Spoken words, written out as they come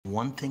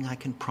One thing I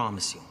can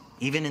promise you,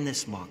 even in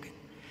this market,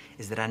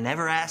 is that I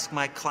never ask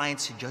my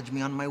clients to judge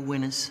me on my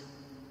winners.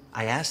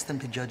 I ask them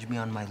to judge me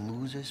on my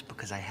losers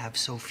because I have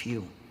so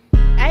few.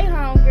 Hey,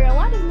 homegirl,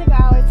 why this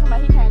nigga always talking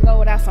about he can't go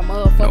without some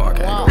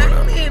motherfucking walk?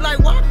 I mean, like,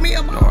 walk me a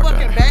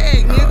motherfucking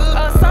bag,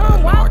 nigga.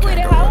 Son, walk with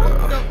it,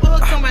 ho. The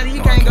fuck, somebody, he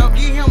can't go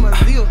get him a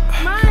zip.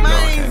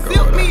 Man,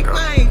 zip me,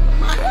 man.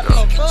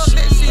 Fuck,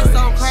 that shit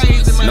so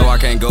crazy, man. No, I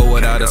can't go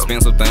without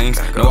expensive things.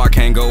 No, I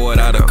can't go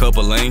without a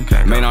couple lanes.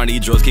 Man, all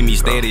these drugs keep me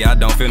steady. I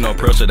don't feel no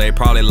pressure. They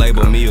probably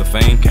label me a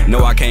fiend.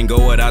 No, I can't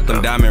go without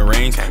them diamond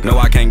rings. No,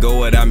 I can't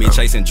go without me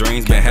chasing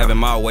dreams. Been having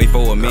my way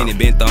for a minute.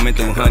 Been thumbing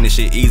through 100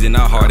 shit easy,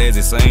 not hard as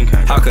it seems.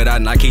 How could I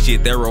not keep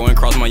shit thorough and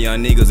cross my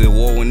young niggas at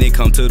war when it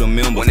come to the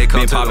members?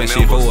 Been popping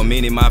shit for a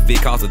minute. My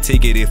fit cost a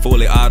ticket. It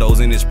fully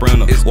autos in the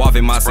Sprinter.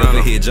 Waffing myself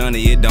and hit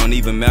Johnny. It don't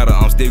even matter.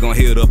 I'm still gon'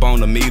 hit up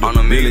on the meter.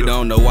 Really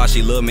don't know why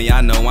she love me.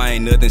 I know I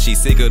ain't nothing. She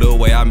sick of the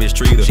way I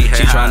mistreat her. She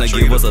tryna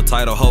give us a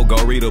title, ho,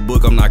 go read a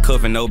book. I'm not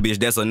cuffing no bitch,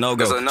 that's a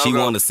no-go. She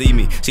wanna see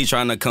me, she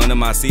tryna come to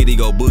my city,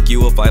 go book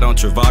you a fight on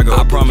Trivago.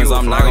 I promise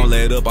I'm not gon'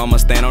 let up, I'ma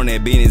stand on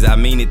that business. I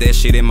mean it, that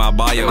shit in my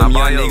bio. Them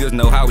young niggas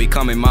know how we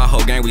coming, my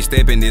whole gang, we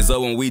stepping this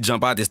up when we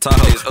jump out this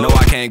Tahoe. No,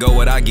 I can't go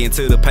without getting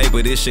to the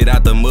paper, this shit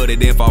out the mud, it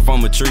didn't fall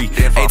from a tree.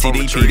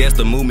 ATDP, that's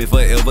the movement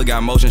forever,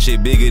 got motion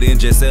shit bigger than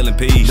just selling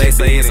peas. They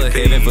say it's a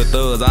heaven for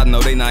thugs, I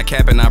know they not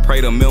capping, I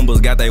pray the members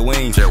got their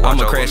wings.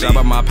 I'ma crash out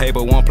by my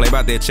paper, won't play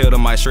about that cheddar,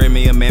 might shred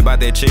me a man about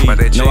that cheese.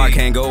 No, I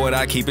can't go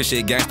without keeping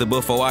shit gangster.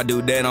 Before I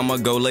do that, I'ma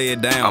go lay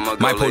it down.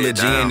 Might pull a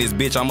G in this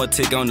bitch, I'ma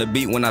tick on the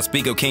beat. When I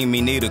speak of king,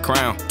 me need a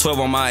crown. 12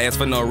 on my ass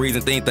for no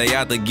reason, think they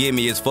out to get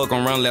me. It's fuck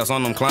on run less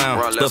on them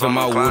clowns. Stuffing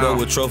my wood up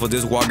with truffles,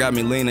 this walk got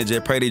me leaning.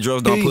 Just pray these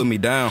drugs don't put me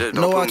down.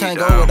 No, I can't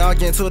go without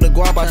getting to the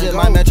guap. I just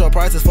might natural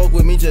prices, fuck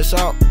with me, just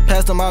shop.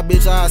 Pass to my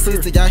bitch, I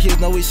assist. Y'all hits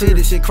know we shit,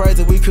 this shit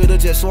crazy, we could've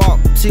just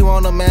swapped. She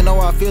want a man, no,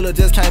 I feel it,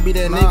 just can't be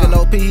that nigga.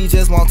 No P, he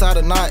just won't tie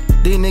the knot.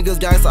 These niggas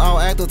gangsta all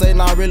actors, they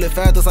not really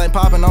factors, ain't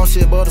popping on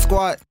shit but a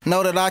squad.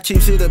 Know that I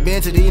keep shit a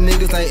bench, these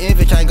niggas ain't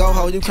envy. Can't go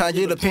ho, you can't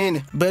get a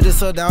penny. Better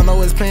sit down,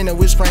 know it's plenty.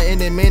 Which spring in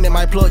that minute,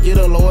 might plug, get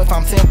a low if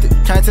I'm tempted.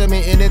 Can't tell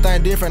me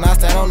anything different, I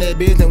stand on that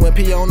business. When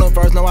P on the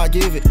verse, know I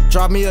give it.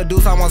 Drop me a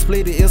deuce, I won't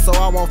split it. If so,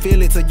 I won't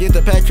feel it. To get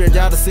the package,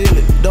 y'all to seal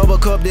it. Double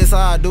cup, this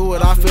how I do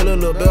it. I feel a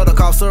little better.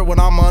 Cough syrup when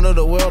I'm under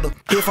the welder.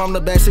 Hit from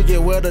the back, she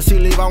get wetter. She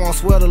leave, I won't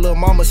sweat her. Little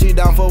mama, she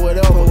down for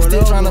whatever.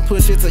 Still trying to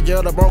put shit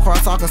together. Broke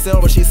cross talking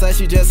silver. She say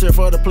she just here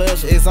for the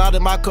pleasure. It's out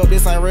in my cup,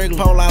 this ain't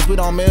regular. Pole lines, we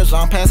don't measure.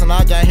 I'm passing,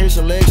 I can't hear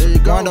your legs.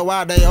 Wonder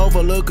why they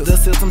overlook us. The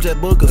system just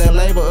book us. They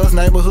label us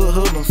neighborhood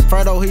hoodlums.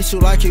 Fredo, he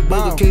shoot like he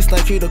booger. Key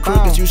snake, he the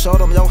quickest. You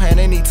showed him your hand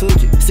and he took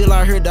it. Still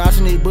out here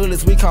dodging these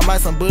bullets. We come like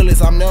some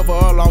bullets. I'm never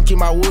alone, keep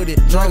my wooded.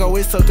 Django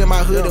is tucked in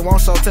my hood. It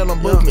won't show, tell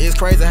them book me. It's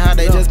crazy how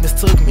they just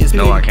mistook me.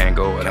 No, I can't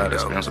go without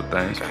expensive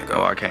things.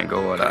 No, I can't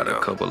go without a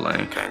couple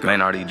lanes.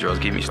 Man, all these drugs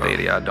keep me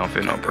steady. I don't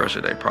feel no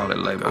pressure. They probably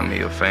label me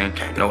a fiend.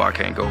 No, I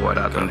can't go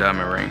without them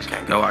diamond rings.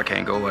 No, I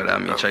can't go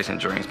without me chasing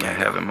dreams. Been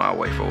having my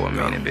way for a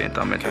minute. Been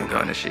thumbing through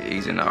 100 shit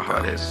easy, not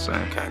hard as the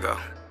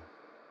same.